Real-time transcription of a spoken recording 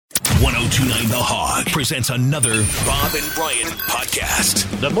1029 The Hog presents another Bob and Brian podcast.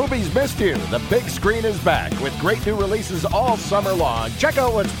 The movies missed you. The big screen is back with great new releases all summer long. Check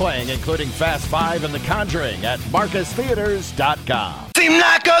out what's playing, including Fast Five and The Conjuring at MarcusTheaters.com. Seemed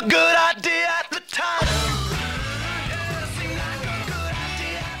like a good idea at the time.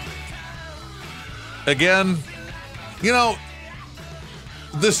 Again, you know,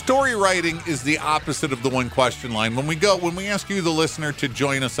 the story writing is the opposite of the one question line. When we ask you, the listener, to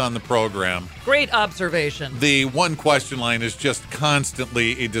join us on the program, great observation. The one question line is just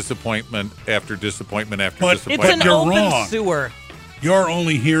constantly a disappointment after disappointment after But disappointment. It's an You're open wrong. sewer. You're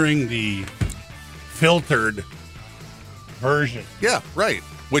only hearing the filtered version. Yeah, right.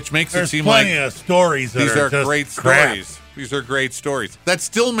 Which makes There's it seem plenty like of stories that these are just great crap. stories. These are great stories. That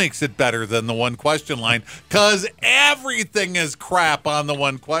still makes it better than the one question line because everything is crap on the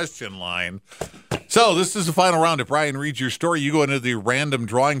one question line. So this is the final round. If Brian reads your story, you go into the random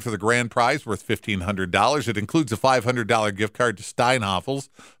drawing for the grand prize worth $1,500. It includes a $500 gift card to Steinhoffel's,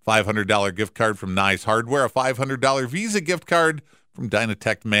 $500 gift card from Nice Hardware, a $500 Visa gift card from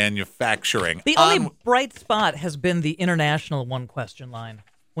Dynatech Manufacturing. The only bright spot has been the international one question line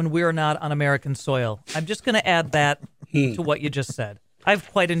when we're not on American soil. I'm just going to add that to what you just said.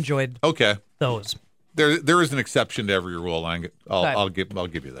 I've quite enjoyed those. There is an exception to every rule. I'll give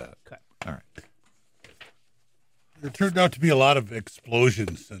you that. Okay. All right. There turned out to be a lot of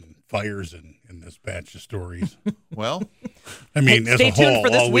explosions and fires in this batch of stories. Well, I mean, Hey, as stay a tuned whole, for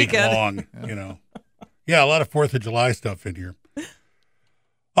this all week weekend. long, you know. Yeah, a lot of 4th of July stuff in here.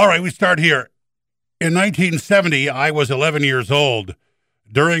 All right, we start here. In 1970, I was 11 years old.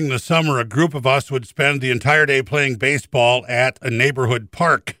 During the summer, a group of us would spend the entire day playing baseball at a neighborhood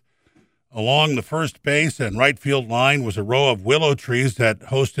park. Along the first base and right field line was a row of willow trees that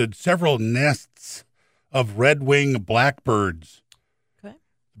hosted several nests of red-winged blackbirds. Okay.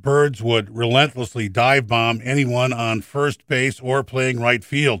 Birds would relentlessly dive bomb anyone on first base or playing right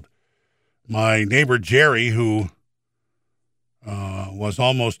field. My neighbor Jerry, who was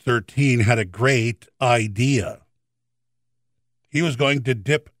almost 13, had a great idea. He was going to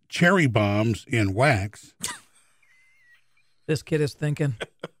dip cherry bombs in wax This kid is thinking.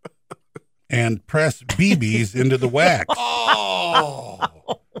 and press BBs into the wax. oh,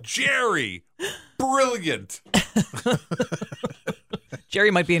 Jerry, brilliant.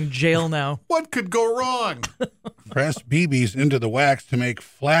 Jerry might be in jail now. What could go wrong? Press BBs into the wax to make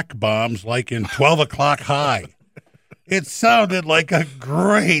flak bombs like in 12 o'clock high. It sounded like a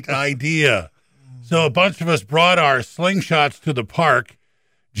great idea. So a bunch of us brought our slingshots to the park.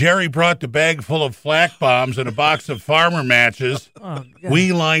 Jerry brought the bag full of flak bombs and a box of farmer matches. Oh, God.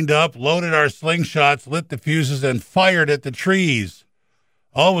 We lined up, loaded our slingshots, lit the fuses, and fired at the trees.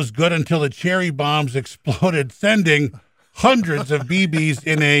 All was good until the cherry bombs exploded, sending hundreds of BBs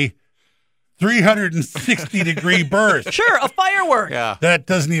in a 360-degree burst. Sure, a firework. Yeah. That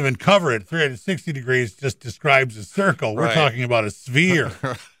doesn't even cover it. 360 degrees just describes a circle. We're Right. talking about a sphere.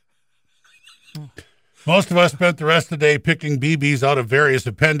 Most of us spent the rest of the day picking BBs out of various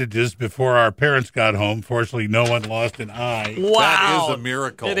appendages before our parents got home. Fortunately, no one lost an eye. Wow. That is a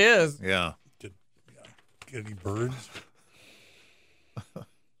miracle. It is. Yeah. Get any birds?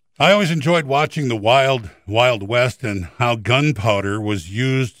 I always enjoyed watching the Wild West and how gunpowder was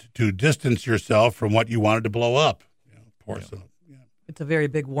used to distance yourself from what you wanted to blow up. Pour some. It's a very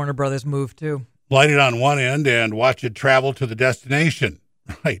big Warner Brothers move, too. Light it on one end and watch it travel to the destination.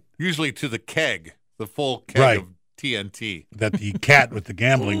 Right. Usually to the keg, the full keg Right. of TNT. That the cat with the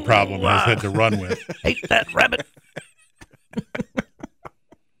gambling problem has had to run with. Hate that rabbit.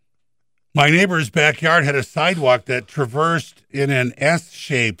 My neighbor's backyard had a sidewalk that traversed in an S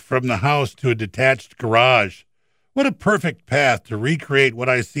shape from the house to a detached garage. What a perfect path to recreate what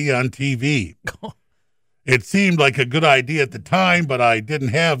I see on TV. It seemed like a good idea at the time, but I didn't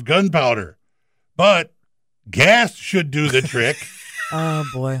have gunpowder. But gas should do the trick. Oh,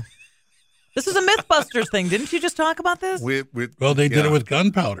 boy. This is a Mythbusters thing. Didn't you just talk about this? Well, they did it with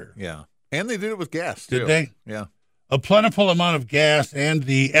gunpowder. Yeah. And they did it with gas, too. Did they? Yeah. A plentiful amount of gas and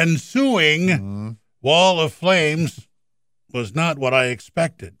the ensuing wall of flames was not what I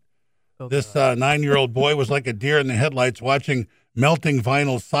expected. This 9-year-old boy was like a deer in the headlights watching melting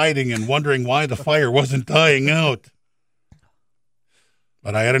vinyl siding and wondering why the fire wasn't dying out.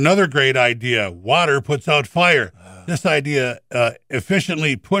 But I had another great idea. Water puts out fire. This idea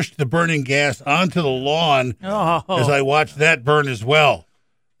efficiently pushed the burning gas onto the lawn as I watched that burn as well.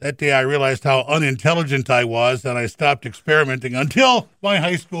 That day I realized how unintelligent I was, and I stopped experimenting until my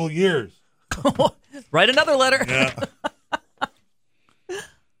high school years. Write another letter. Yeah.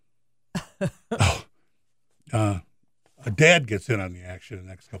 Dad gets in on the action in the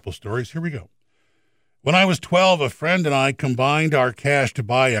next couple stories. Here we go. When I was 12, a friend and I combined our cash to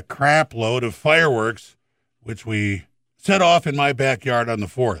buy a crap load of fireworks, which we set off in my backyard on the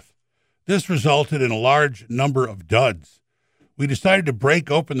 4th. This resulted in a large number of duds. We decided to break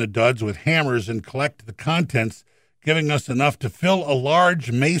open the duds with hammers and collect the contents, giving us enough to fill a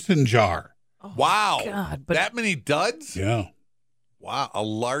large mason jar. Oh, wow. God, that many duds? Yeah. Wow, a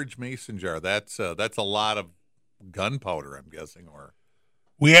large mason jar. That's a lot of gunpowder, I'm guessing. Or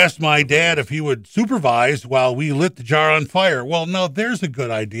we asked my dad if he would supervise while we lit the jar on fire. Well, no, there's a good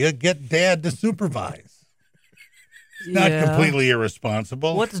idea. Get Dad to supervise. It's not completely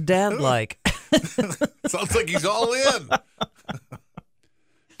irresponsible. What's Dad like? Sounds like he's all in.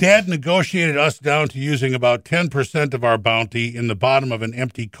 Dad negotiated us down to using about 10% of our bounty in the bottom of an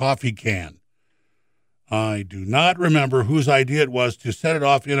empty coffee can. I do not remember whose idea it was to set it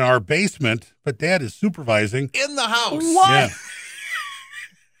off in our basement, but Dad is supervising. In the house. What? Yeah.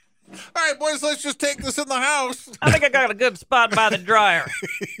 All right, boys, let's just take this in the house. I think I got a good spot by the dryer.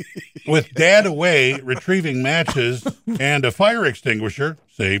 With Dad away, retrieving matches and a fire extinguisher,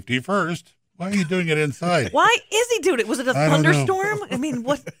 safety first. Why are you doing it inside? Why is he doing it? Was it a thunderstorm? I mean,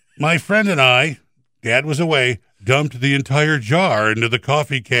 what? My friend and I, Dad was away, dumped the entire jar into the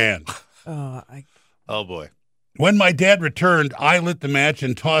coffee can. Oh, boy. When my dad returned, I lit the match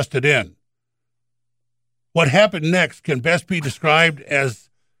and tossed it in. What happened next can best be described as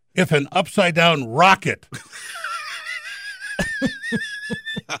if an upside-down rocket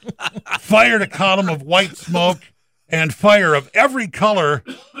fired a column of white smoke and fire of every color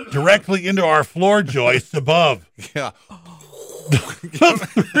directly into our floor joists above. Yeah.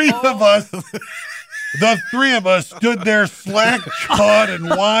 The three of us stood there slack-jawed and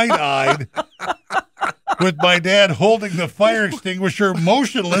wide-eyed, with my dad holding the fire extinguisher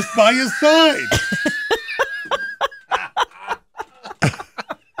motionless by his side.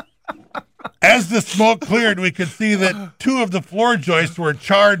 As the smoke cleared, we could see that two of the floor joists were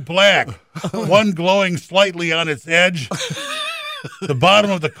charred black, one glowing slightly on its edge. The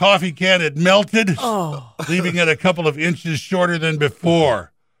bottom of the coffee can had melted, leaving it a couple of inches shorter than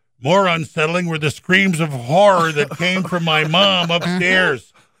before. More unsettling were the screams of horror that came from my mom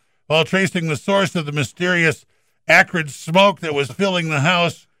upstairs. While tracing the source of the mysterious acrid smoke that was filling the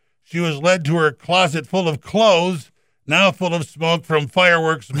house, she was led to her closet full of clothes, now full of smoke from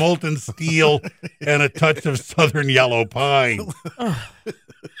fireworks, molten steel, and a touch of southern yellow pine.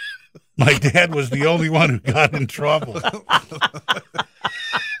 My dad was the only one who got in trouble.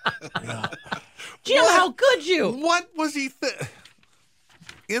 Jim, how could you? What was he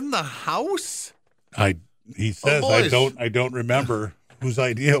in the house? He says I don't remember whose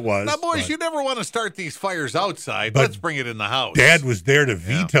idea it was. Now, boys, you never want to start these fires outside. Let's bring it in the house. Dad was there to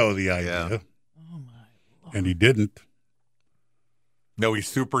veto the idea. Yeah. Oh, my Lord. And he didn't. No, he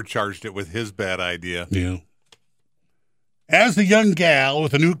supercharged it with his bad idea. Yeah. As a young gal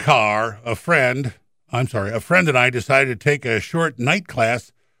with a new car, a friend and I decided to take a short night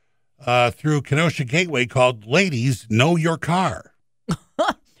class through Kenosha Gateway called Ladies Know Your Car.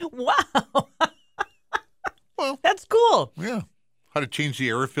 Wow. Well, that's cool. Yeah. How to change the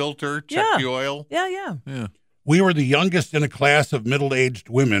air filter, check the oil. Yeah. We were the youngest in a class of middle-aged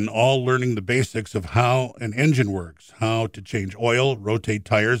women, all learning the basics of how an engine works, how to change oil, rotate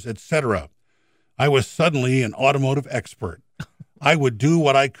tires, etc. I was suddenly an automotive expert. I would do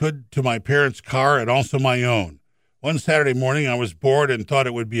what I could to my parents' car and also my own. One Saturday morning, I was bored and thought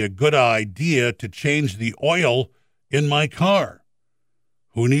it would be a good idea to change the oil in my car.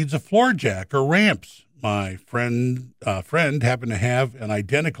 Who needs a floor jack or ramps? My friend happened to have an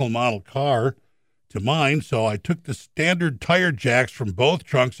identical model car to mine, so I took the standard tire jacks from both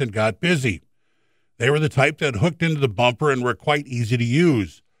trunks and got busy. They were the type that hooked into the bumper and were quite easy to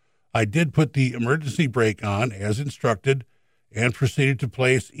use. I did put the emergency brake on, as instructed, and proceeded to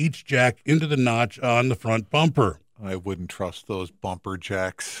place each jack into the notch on the front bumper. I wouldn't trust those bumper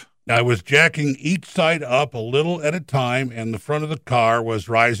jacks. I was jacking each side up a little at a time, and the front of the car was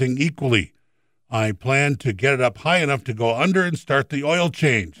rising equally. I planned to get it up high enough to go under and start the oil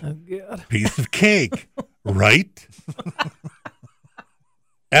change. Oh, God. Piece of cake, right?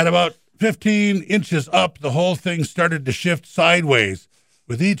 At about 15 inches up, the whole thing started to shift sideways.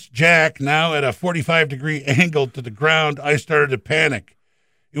 With each jack now at a 45-degree angle to the ground, I started to panic.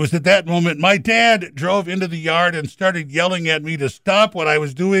 It was at that moment my dad drove into the yard and started yelling at me to stop what I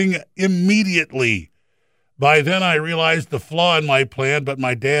was doing immediately. By then, I realized the flaw in my plan, but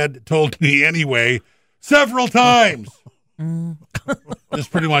my dad told me anyway, several times. This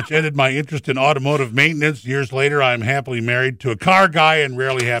pretty much ended my interest in automotive maintenance. Years later, I'm happily married to a car guy and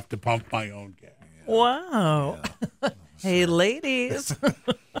rarely have to pump my own gas. Wow. Yeah. Hey, ladies.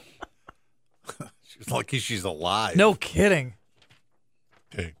 She's lucky she's alive. No kidding.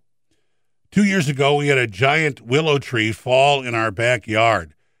 Okay. 2 years ago, we had a giant willow tree fall in our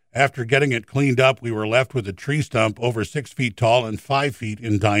backyard. After getting it cleaned up, we were left with a tree stump over 6 feet tall and 5 feet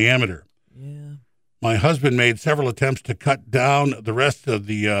in diameter. Yeah. My husband made several attempts to cut down the rest of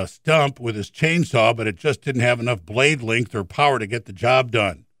the stump with his chainsaw, but it just didn't have enough blade length or power to get the job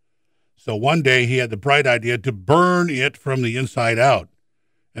done. So one day he had the bright idea to burn it from the inside out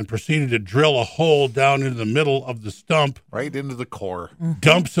and proceeded to drill a hole down into the middle of the stump. Right into the core.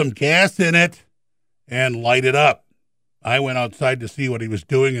 Dump some gas in it, and light it up. I went outside to see what he was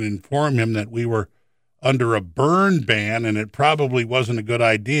doing and inform him that we were under a burn ban, and it probably wasn't a good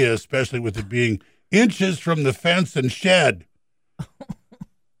idea, especially with it being inches from the fence and shed.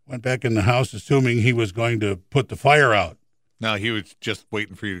 Went back in the house assuming he was going to put the fire out. No, he was just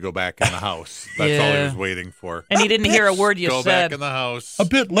waiting for you to go back in the house. That's all he was waiting for. And he didn't hear a word you Go said. back in the house. A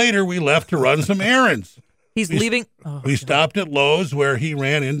bit later, we left to run some errands. He's leaving. We stopped at Lowe's, where he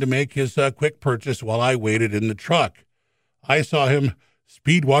ran in to make his quick purchase while I waited in the truck. I saw him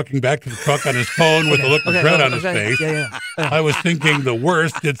speed walking back to the truck on his phone with a look of dread on his face. Yeah. I was thinking the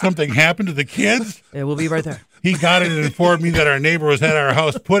worst. Did something happen to the kids? Yeah, we'll be right there. He got it and informed me that our neighbor was at our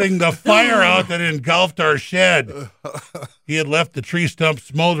house putting the fire out that engulfed our shed. He had left the tree stump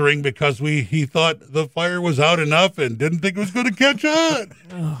smoldering because he thought the fire was out enough and didn't think it was going to catch on.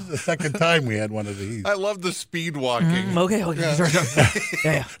 This is the second time we had one of these. I love the speed walking. Okay.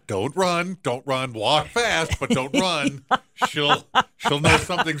 Yeah. Don't run. Walk fast, but don't run. She'll know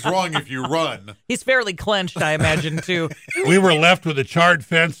something's wrong if you run. He's fairly clenched, I imagine, too. We were left with a charred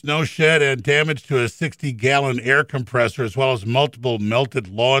fence, no shed, and damage to a 60-gallon air compressor, as well as multiple melted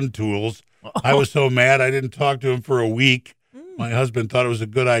lawn tools. I was so mad I didn't talk to him for a week. My husband thought it was a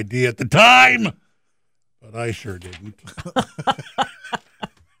good idea at the time, but I sure didn't.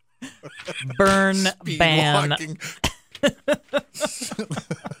 Burn Speed ban. walking.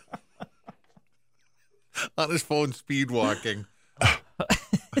 On his phone, speed walking.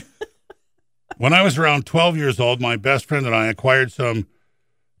 When I was around 12 years old, my best friend and I acquired some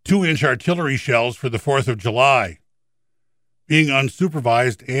 2-inch artillery shells for the 4th of July. Being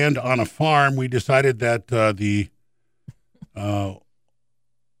unsupervised and on a farm, we decided that the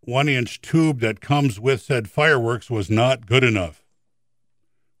 1-inch tube that comes with said fireworks was not good enough.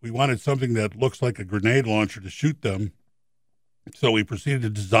 We wanted something that looks like a grenade launcher to shoot them, so we proceeded to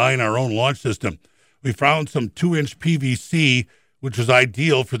design our own launch system. We found some 2-inch PVC, which was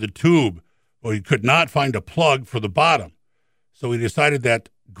ideal for the tube, but we could not find a plug for the bottom. So we decided that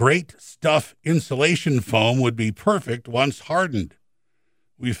great stuff insulation foam would be perfect once hardened.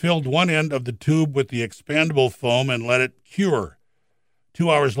 We filled one end of the tube with the expandable foam and let it cure. 2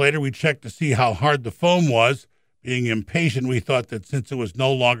 hours later, we checked to see how hard the foam was. Being impatient, we thought that since it was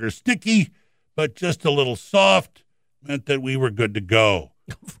no longer sticky, but just a little soft, meant that we were good to go.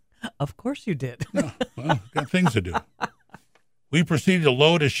 Of course you did. Well, got things to do. We proceeded to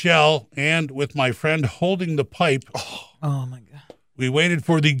load a shell, and with my friend holding the pipe, Oh, my God. we waited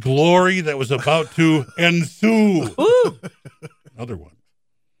for the glory that was about to ensue. Another one.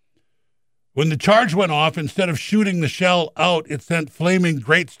 When the charge went off, instead of shooting the shell out, it sent flaming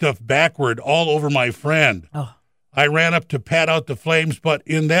great stuff backward all over my friend. Oh. I ran up to pat out the flames, but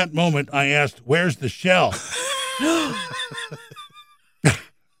in that moment, I asked, "Where's the shell?"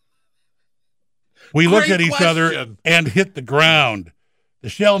 We looked at each other and hit the ground. The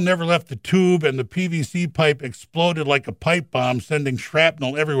shell never left the tube, and the PVC pipe exploded like a pipe bomb, sending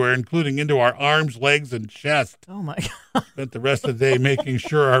shrapnel everywhere, including into our arms, legs, and chest. Oh, my God. Spent the rest of the day making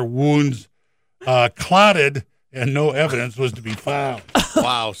sure our wounds clotted and no evidence was to be found.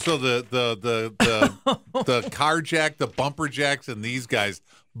 Wow. So the car jack, the bumper jacks, and these guys,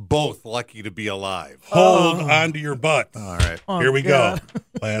 both lucky to be alive. Hold on to your butt. All right. Here we go.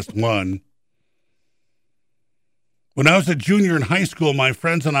 Last one. When I was a junior in high school, my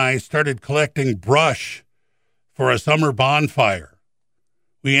friends and I started collecting brush for a summer bonfire.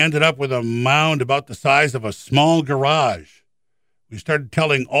 We ended up with a mound about the size of a small garage. We started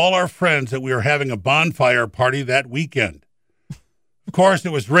telling all our friends that we were having a bonfire party that weekend. Of course,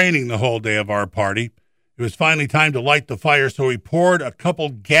 it was raining the whole day of our party. It was finally time to light the fire, so we poured a couple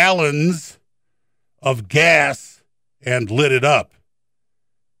gallons of gas and lit it up.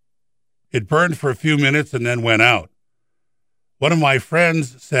 It burned for a few minutes and then went out. One of my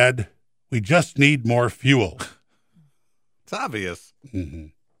friends said, "We just need more fuel." It's obvious. Mm-hmm.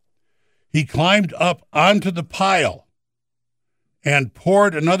 He climbed up onto the pile and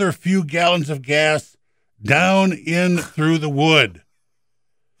poured another few gallons of gas down in through the wood.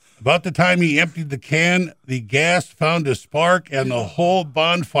 About the time he emptied the can, the gas found a spark and the whole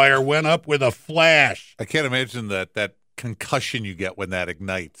bonfire went up with a flash. I can't imagine that concussion you get when that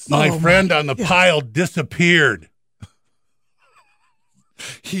ignites. My friend on the pile disappeared.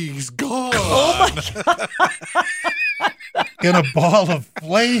 He's gone. Oh my God. In a ball of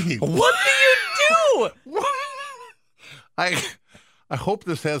flame. What do you do? I hope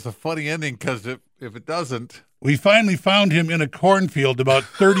this has a funny ending, because if it doesn't. We finally found him in a cornfield about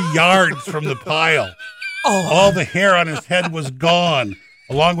 30 yards from the pile. Oh. All the hair on his head was gone,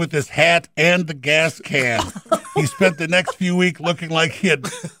 along with his hat and the gas can. He spent the next few weeks looking like he had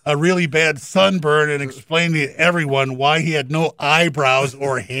a really bad sunburn and explained to everyone why he had no eyebrows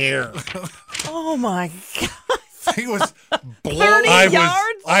or hair. Oh, my God. He was 30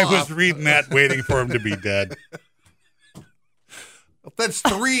 yards? I was reading that, waiting for him to be dead. That's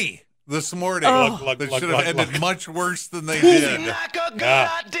 3 this morning. They should have ended much worse than they Seemed did. like a good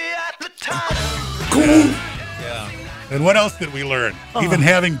idea at the time. Yeah. And what else did we learn? Even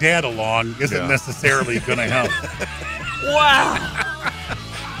having Dad along isn't necessarily going to help. Wow.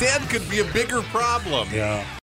 Dad could be a bigger problem. Yeah.